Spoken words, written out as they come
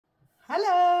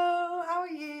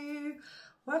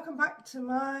welcome back to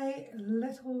my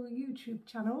little YouTube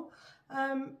channel.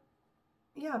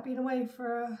 Yeah, I've been away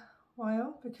for a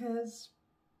while because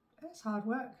it's hard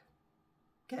work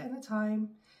getting the time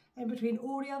in between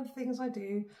all the other things I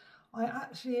do. I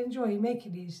actually enjoy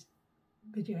making these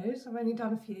videos. I've only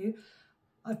done a few.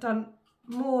 I've done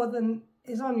more than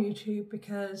is on YouTube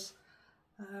because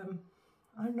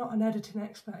I'm not an editing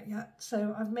expert yet,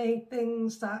 so I've made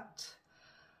things that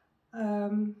are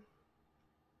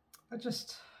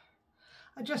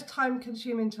just time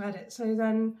consuming to edit, so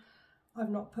then I've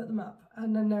not put them up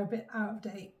and then they're a bit out of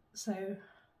date. So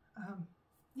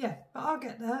yeah, but I'll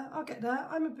get there.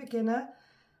 I'm a beginner.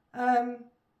 I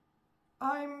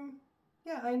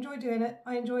enjoy doing it.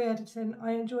 I enjoy editing.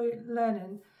 I enjoy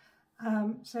learning.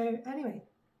 So anyway,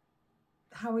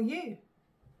 how are you?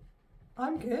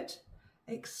 I'm good,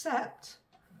 except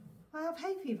I have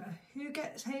hay fever. Who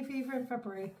gets hay fever in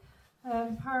February?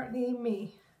 Apparently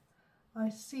me.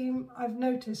 I've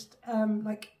noticed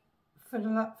like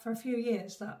for a few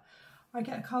years that I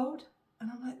get a cold, and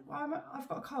I'm like, well, I've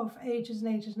got a cold for ages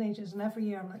and ages and ages, and every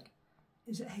year I'm like,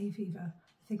 is it hay fever?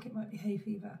 I think it might be hay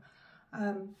fever,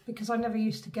 because I never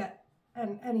used to get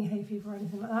any hay fever or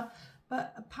anything like that.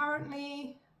 But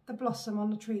apparently the blossom on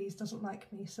the trees doesn't like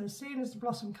me, so as soon as the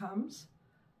blossom comes,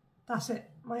 that's it.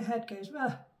 My head goes,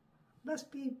 well, let's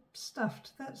be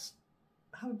stuffed. Let's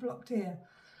have a blocked ear.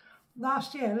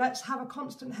 Last year, let's have a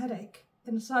constant headache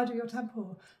in the side of your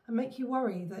temple and make you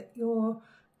worry that you're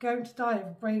going to die of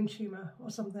a brain tumour or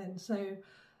something. So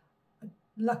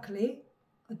luckily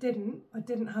I didn't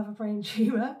have a brain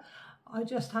tumour. I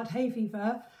just had hay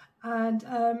fever, and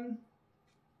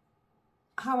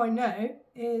how I know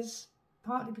is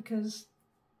partly because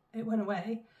it went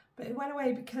away, but it went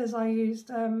away because I used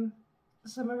some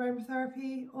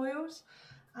aromatherapy oils,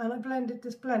 and I blended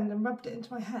this blend and rubbed it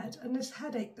into my head, and this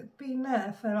headache that'd been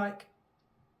there for like,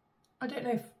 I don't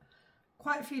know,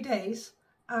 quite a few days,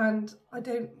 and I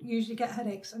don't usually get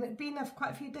headaches, and it'd been there for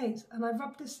quite a few days, and I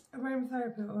rubbed this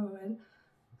aromatherapy oil in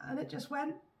and it just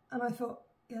went, and I thought,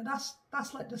 yeah,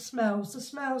 that's like the smells. The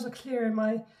smells are clearing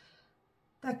my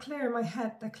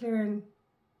head, they're clearing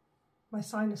my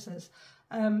sinuses.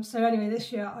 So anyway,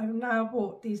 this year I've now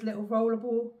bought these little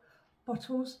rollable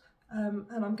bottles, and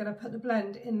I'm going to put the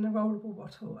blend in the rollable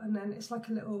bottle, and then it's like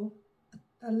a little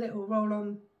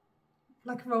roll-on,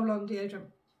 like a roll-on deodorant,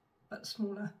 but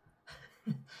smaller,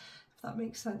 if that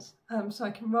makes sense. So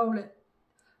I can roll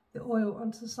the oil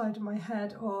onto the side of my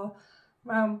head or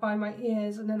round by my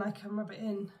ears, and then I can rub it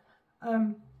in.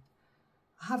 I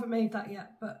haven't made that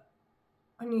yet, but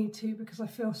I need to, because I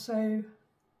feel so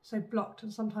blocked,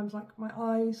 and sometimes like my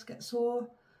eyes get sore.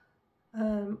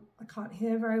 I can't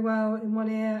hear very well in one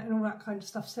ear and all that kind of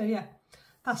stuff. So yeah,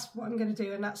 that's what I'm going to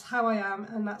do, and that's how I am,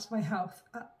 and that's my health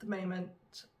at the moment.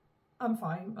 I'm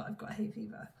fine, but I've got hay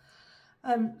fever.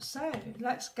 So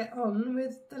let's get on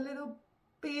with the little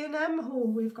B&M haul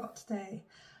we've got today.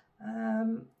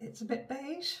 It's a bit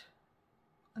beige.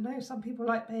 I know some people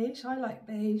like beige. I like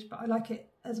beige, but I like it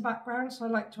as a background, so I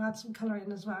like to add some colour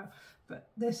in as well. But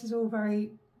this is all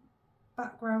very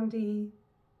backgroundy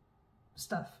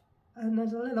stuff, and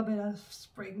there's a little bit of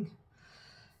spring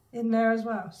in there as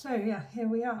well. So yeah, here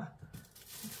we are.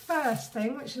 The first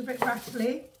thing, which is a bit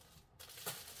rattly,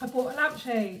 I bought a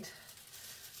lampshade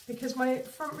because my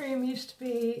front room used to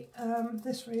be,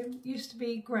 this room used to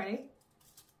be grey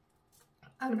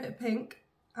and a bit of pink,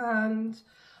 and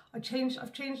I've changed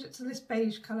it to this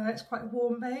beige colour. It's quite a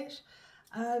warm beige,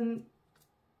 and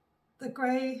the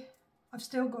grey, I've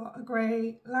still got a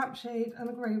grey lampshade and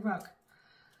a grey rug.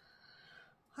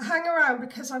 I hang around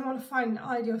because I want to find the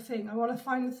ideal thing. I want to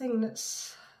find the thing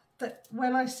that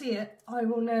when I see it, I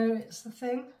will know it's the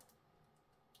thing.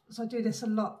 So I do this a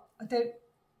lot. I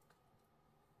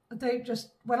don't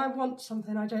just, when I want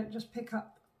something, I don't just pick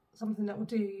up something that will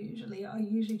do usually. I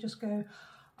usually just go,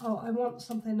 oh, I want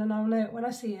something, and I'll know it when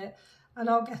I see it, and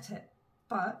I'll get it.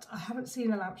 But I haven't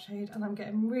seen a lampshade, and I'm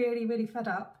getting really, really fed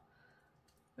up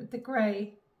with the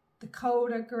grey, the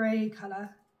colder grey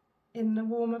colour in the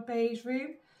warmer beige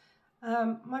room.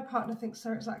 My partner thinks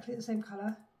they're exactly the same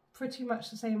colour, pretty much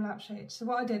the same lampshade. So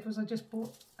what I did was I just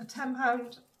bought a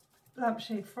 £10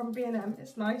 lampshade from B&M.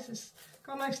 It's nice, it's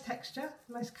got a nice texture,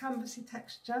 nice canvassy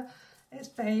texture. It's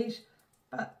beige,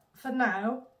 but for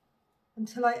now,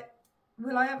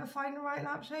 will I ever find the right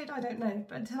lampshade? I don't know,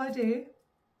 but until I do,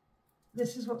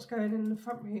 this is what's going in the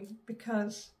front room,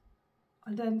 because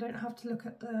I then don't have to look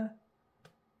at the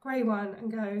grey one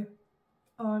and go,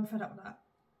 oh, I'm fed up with that.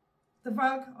 The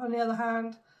rug, on the other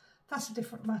hand, that's a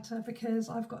different matter, because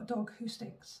I've got a dog who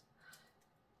stinks.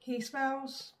 He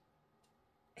smells,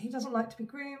 he doesn't like to be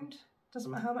groomed,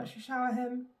 Doesn't matter how much you shower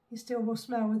him, he still will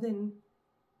smell within,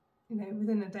 you know,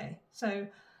 within a day. So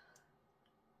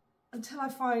until I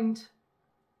find,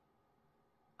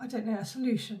 I don't know, a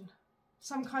solution,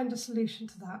 some kind of solution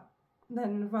to that,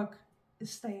 then the rug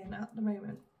is staying at the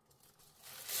moment.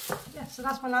 Yeah, so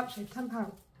that's my lampshade,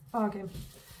 £10, bargain.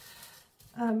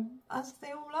 As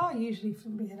they all are usually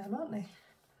from B&M, aren't they?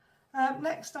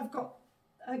 Next I've got,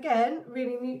 again,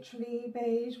 really neutrally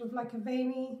beige with like a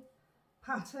veiny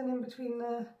pattern in between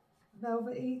the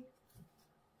velvety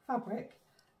fabric.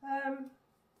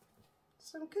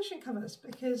 Some cushion covers,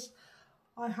 because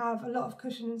I have a lot of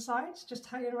cushion insides just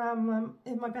hanging around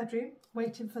in my bedroom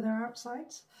waiting for their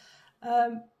outsides.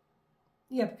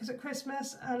 Yeah, because at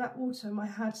Christmas and at autumn I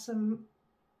had some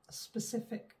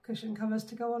specific cushion covers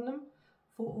to go on them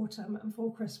for autumn and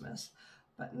for Christmas.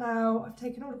 But now I've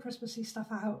taken all the Christmassy stuff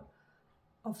out,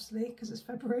 obviously, because it's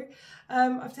February.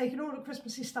 I've taken all the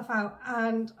Christmassy stuff out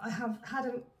and I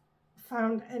hadn't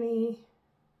found any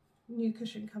new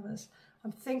cushion covers.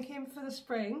 I'm thinking for the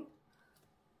spring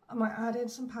I might add in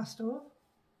some pastel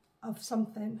of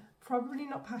something, probably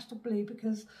not pastel blue,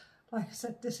 because like I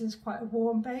said, this is quite a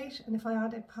warm beige, and if I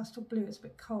add in pastel blue it's a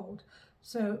bit cold,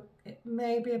 so it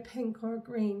may be a pink or a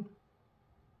green.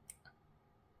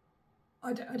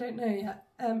 I don't know yet,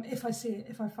 if I see it,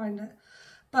 if I find it.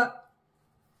 But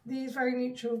these very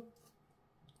neutral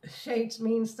shades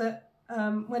means that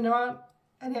when there aren't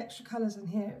any extra colours in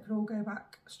here, it could all go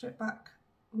back, strip back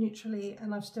neutrally,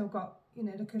 and I've still got, you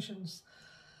know, the cushions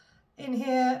in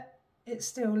here. It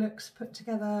still looks put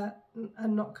together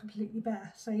and not completely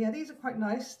bare. So yeah, these are quite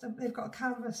nice. They've got a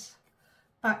canvas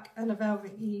back and a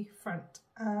velvety front,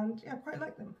 and yeah, I quite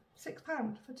like them. £6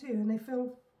 for two, and they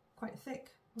feel quite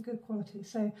thick and good quality.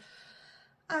 So,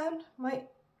 and my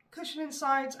cushion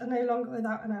insides are no longer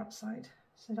without an outside,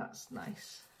 so that's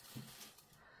nice.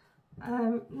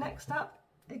 Next up,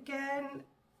 again,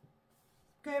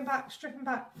 going back, stripping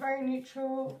back, very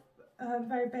neutral,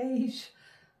 very beige,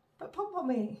 but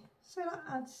pom-pommy. So that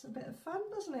adds a bit of fun,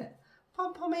 doesn't it?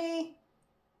 Pom-pommy,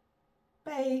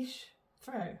 beige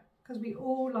throw, because we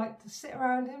all like to sit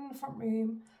around in the front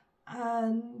room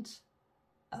and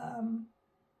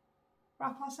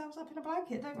wrap ourselves up in a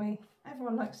blanket, don't we?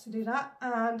 Everyone likes to do that,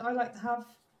 and I like to have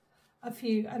a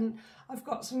few. And I've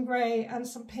got some grey and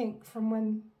some pink from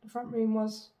when the front room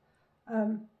was,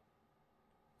 from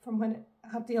when it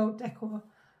had the old decor,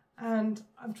 and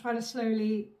I'm trying to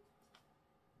slowly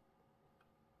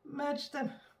merge them,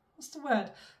 what's the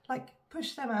word, like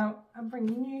push them out and bring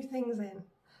new things in.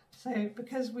 So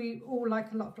because we all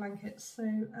like a lot of blankets, so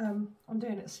I'm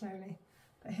doing it slowly.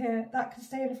 But here, that can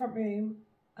stay in the front room,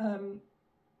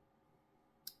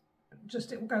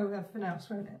 just it will go with everything else,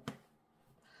 won't it?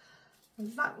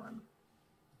 There's that one.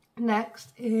 Next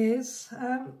is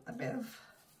a bit of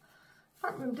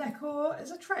front room decor.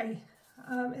 Is a tray.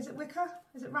 Is it wicker?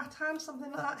 Is it rattan?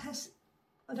 Something like that.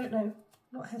 I don't know,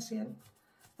 not Hessian.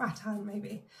 Rattan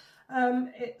maybe.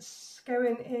 It's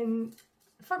going in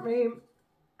the front room,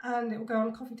 and it will go on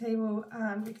a coffee table,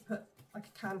 and we could put like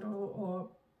a candle or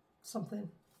something,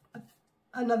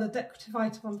 another decorative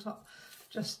item on top,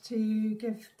 just to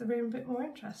give the room a bit more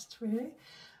interest, really.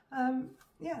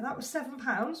 Yeah, that was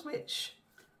 £7, which,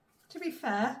 to be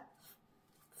fair,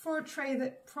 for a tray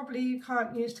that probably you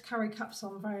can't use to carry cups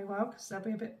on very well, because they'll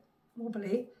be a bit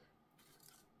wobbly,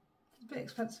 bit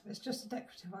expensive. It's just a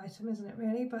decorative item, isn't it,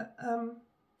 really? But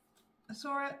I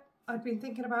saw it, I'd been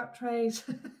thinking about trays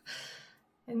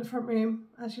in the front room,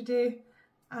 as you do,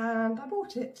 and I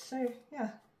bought it. So yeah,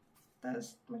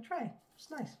 there's my tray.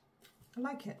 It's nice, I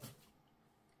like it.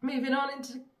 Moving on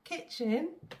into the kitchen,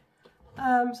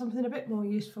 something a bit more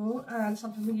useful and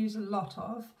something we use a lot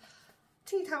of,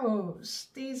 tea towels.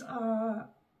 These are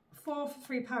 4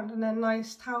 for £3, and they're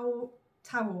nice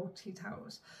tea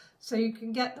towels. So you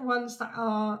can get the ones that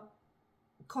are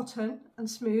cotton and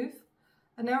smooth,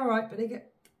 and they're alright, but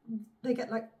they get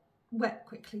like wet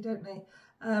quickly, don't they?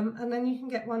 And then you can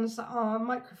get ones that are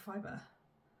microfiber.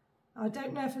 I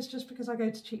don't know if it's just because I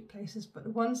go to cheap places, but the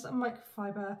ones that are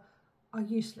microfiber are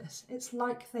useless. It's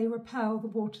like they repel the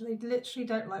water. They literally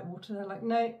don't like water. They're like,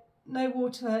 no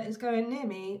water is going near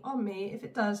me, on me. If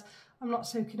it does, I'm not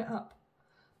soaking it up.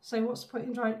 So what's the point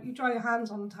in drying? You dry your hands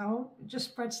on the towel, it just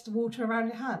spreads the water around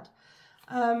your hand.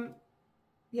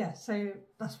 Yeah, so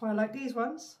that's why I like these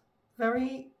ones.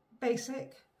 Very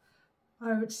basic.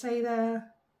 I would say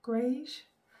they're greige.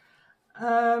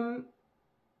 And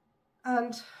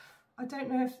I don't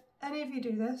know if any of you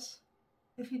do this.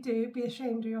 If you do, be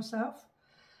ashamed of yourself.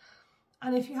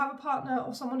 And if you have a partner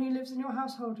or someone who lives in your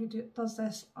household who does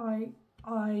this,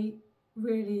 I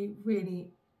really,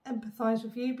 really empathise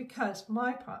with you because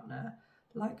my partner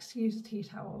likes to use a tea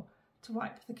towel to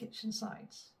wipe the kitchen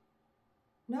sides.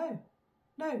 No,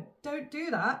 don't do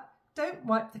that. Don't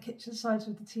wipe the kitchen sides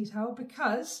with the tea towel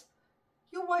because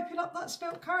you're wiping up that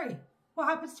spilt curry. What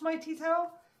happens to my tea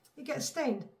towel? It gets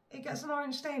stained. It gets an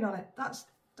orange stain on it. That's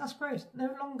gross.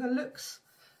 No longer looks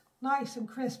nice and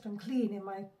crisp and clean in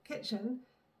my kitchen.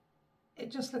 It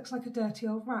just looks like a dirty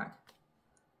old rag.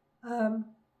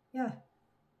 Yeah.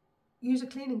 Use a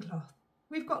cleaning cloth.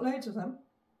 We've got loads of them.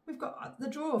 We've got the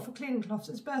drawer for cleaning cloths.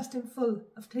 It's bursting full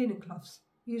of cleaning cloths.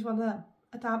 Use one of them.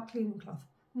 A damp cleaning cloth,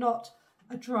 not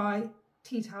a dry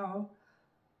tea towel.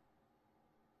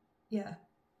 Yeah.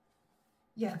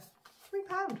 £3.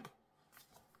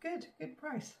 Good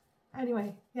price.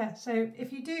 Anyway, yeah, so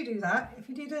if you do that,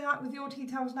 with your tea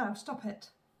towels now, stop it.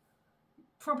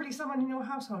 Probably someone in your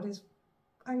household is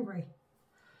angry.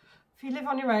 If you live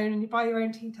on your own and you buy your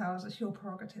own tea towels, it's your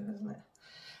prerogative, isn't it?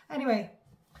 Anyway,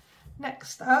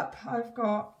 next up, I've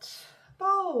got a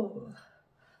bowl.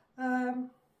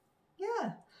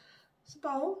 Yeah, it's a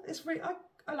bowl. It's really,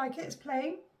 I like it. It's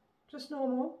plain, just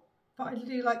normal, but I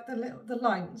do like the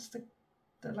lines,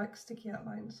 the like sticky out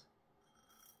lines,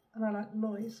 and I like the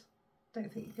noise.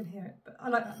 Don't think you can hear it, but I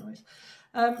like that noise.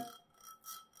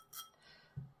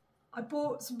 I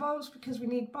bought some bowls because we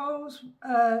need bowls.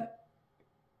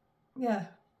 Yeah,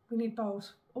 we need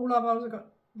bowls. All our bowls have got,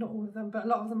 not all of them, but a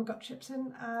lot of them have got chips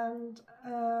in, and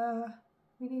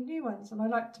we need new ones. And I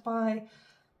like to buy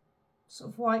sort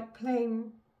of white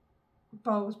plain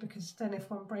bowls because then if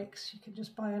one breaks, you can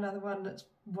just buy another one that's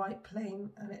white plain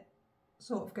and it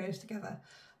sort of goes together.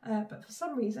 But for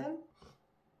some reason,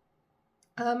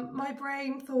 my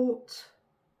brain thought,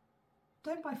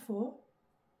 don't buy 4.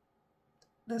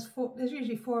 There's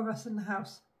usually 4 of us in the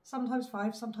house, sometimes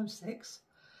 5, sometimes 6,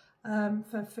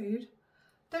 for food.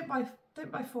 Don't buy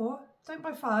 4, don't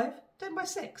buy 5, don't buy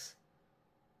 6.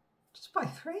 Just buy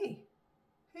 3.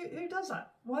 Who does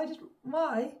that? Why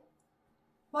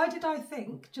did I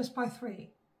think just buy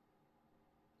 3?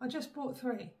 I just bought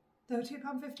 3. They were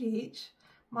 £2.50 each.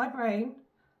 My brain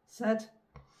said,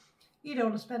 you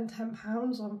don't want to spend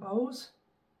 £10 on bowls.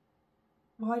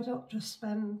 Why not just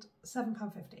spend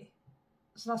 £7.50?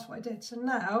 So that's what I did. So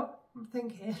now I'm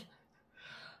thinking I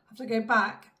have to go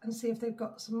back and see if they've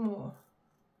got some more,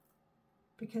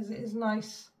 because it is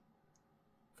nice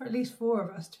for at least 4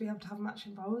 of us to be able to have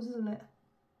matching bowls, isn't it?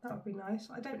 That would be nice.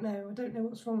 I don't know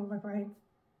what's wrong with my brain.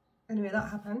 Anyway, that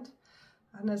happened.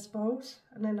 And there's bowls,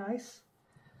 and they're nice.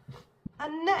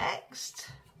 And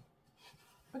next,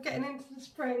 we're getting into the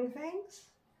spring things.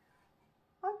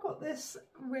 I've got this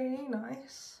really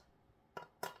nice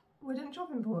wooden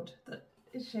chopping board that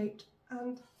is shaped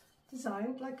and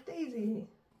designed like a daisy.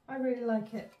 I really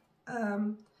like it.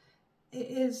 It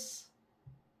is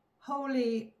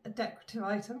wholly a decorative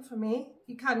item for me.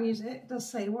 You can use it. It does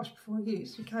say wash before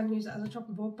use. You can use it as a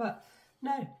chopping board, but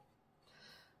no,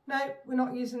 we're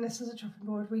not using this as a chopping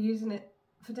board. We're using it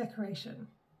for decoration.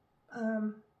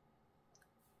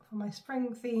 For my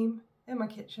spring theme in my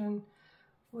kitchen,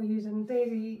 we're using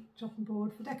daisy chopping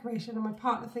board for decoration, and my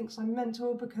partner thinks I'm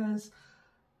mental because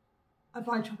I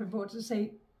buy chopping boards and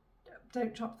say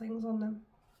don't chop things on them.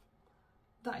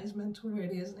 That is mental,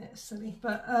 really, isn't it? It's silly.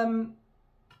 But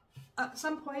at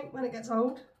some point when it gets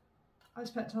old, I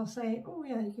expect I'll say, oh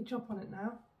yeah, you can chop on it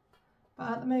now. But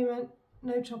at the moment,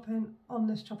 no chopping on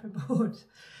this chopping board.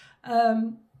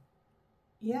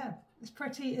 Yeah, it's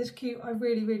pretty, it's cute. I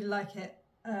really, really like it.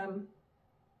 And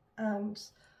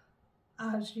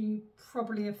as you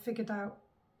probably have figured out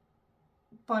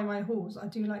by my hauls, I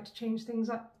do like to change things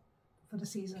up for the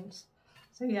seasons.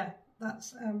 So yeah,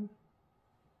 that's a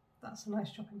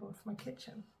nice chopping board for my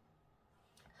kitchen.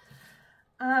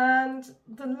 And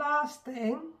the last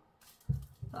thing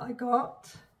that I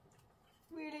got,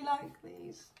 really like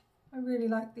these. I really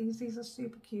like these. These are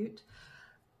super cute.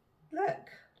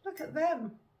 Look at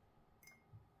them.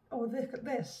 Oh, look at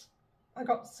this. I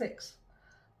got 6.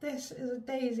 This is a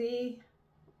daisy,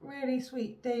 really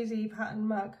sweet daisy pattern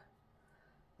mug.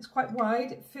 It's quite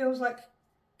wide. It feels like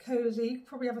cozy. You could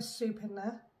probably have a soup in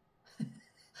there.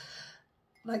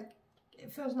 Like,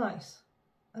 it feels nice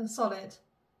and solid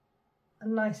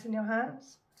and nice in your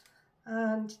hands,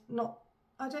 and not,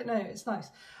 I don't know, it's nice.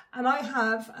 And I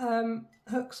have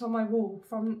hooks on my wall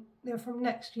from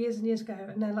Next years and years ago,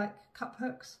 and they're like cup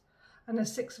hooks, and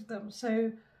there's 6 of them,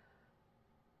 so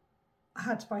I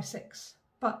had to buy 6.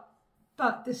 But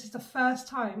this is the first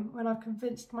time when I've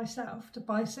convinced myself to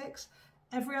buy 6.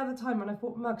 Every other time when I've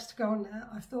bought mugs to go on there,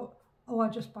 I've thought, oh,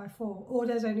 I'll just buy 4, or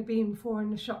there's only been 4 in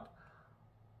the shop.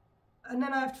 And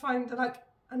then I have to find like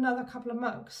another couple of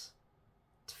mugs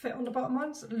to fit on the bottom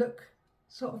ones that look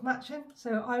sort of matching.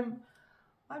 So I'm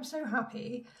so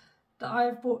happy that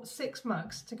I've bought 6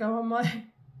 mugs to go on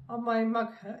my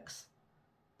mug hooks.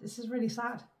 This is really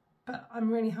sad, but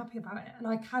I'm really happy about it, and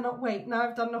I cannot wait. Now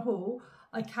I've done the haul,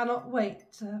 I cannot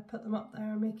wait to put them up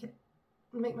there and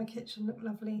make my kitchen look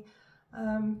lovely.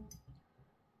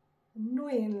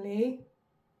 Annoyingly,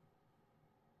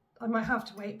 I might have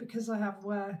to wait because I have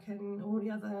work and all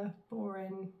the other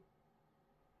boring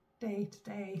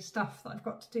day-to-day stuff that I've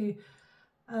got to do.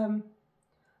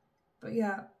 But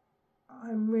yeah,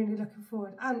 I'm really looking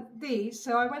forward. And these,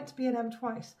 so I went to B&M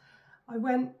twice. I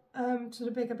went to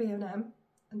the bigger B&M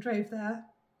and drove there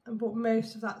and bought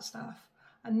most of that stuff.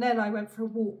 And then I went for a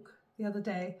walk the other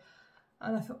day,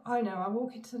 and I thought, I know, I'll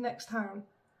walk into the next town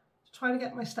to try to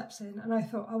get my steps in. And I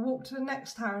thought, I'll walk to the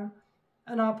next town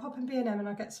and I'll pop in B&M and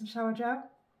I'll get some shower gel.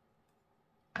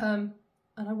 And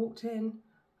I walked in,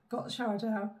 got the shower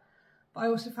gel, but I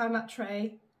also found that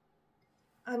tray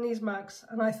and these mugs,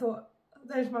 and I thought,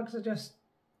 those mugs are just,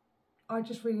 I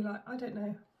just really like, I don't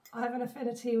know, I have an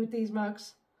affinity with these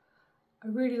mugs. I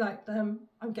really like them.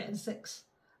 I'm getting 6,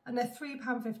 and they're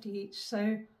 £3.50 each.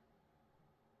 So,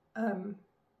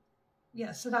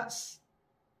 yeah, so that's,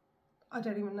 I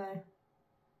don't even know,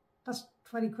 that's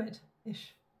 20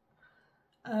 quid-ish.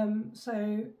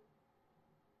 So,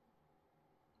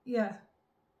 yeah,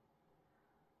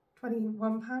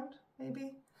 £21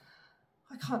 maybe.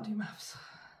 I can't do maths.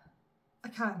 I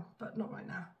can, but not right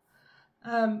now.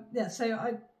 Yeah,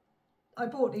 so I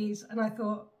bought these and I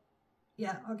thought,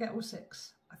 yeah, I'll get all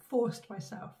 6. I forced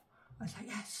myself. I was like,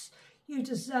 yes, you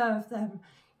deserve them.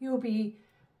 You'll be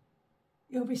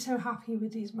so happy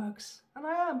with these mugs. And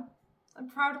I am. I'm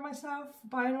proud of myself for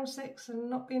buying all 6 and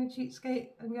not being a cheapskate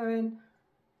and going,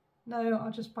 no,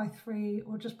 I'll just buy 3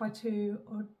 or just buy 2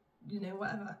 or, you know,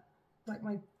 whatever, like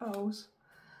my bowls.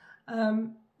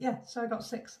 Yeah, so I got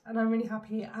 6 and I'm really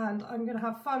happy, and I'm going to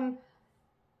have fun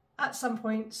at some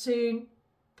point soon,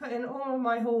 putting all of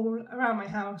my haul around my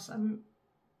house and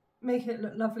making it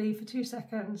look lovely for 2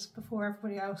 seconds before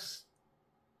everybody else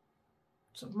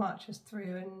sort of marches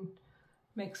through and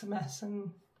makes a mess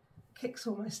and kicks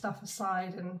all my stuff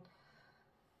aside and,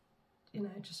 you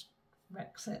know, just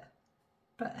wrecks it.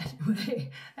 But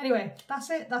anyway,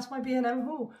 that's it. That's my B&M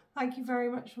haul. Thank you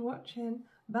very much for watching.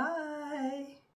 Bye.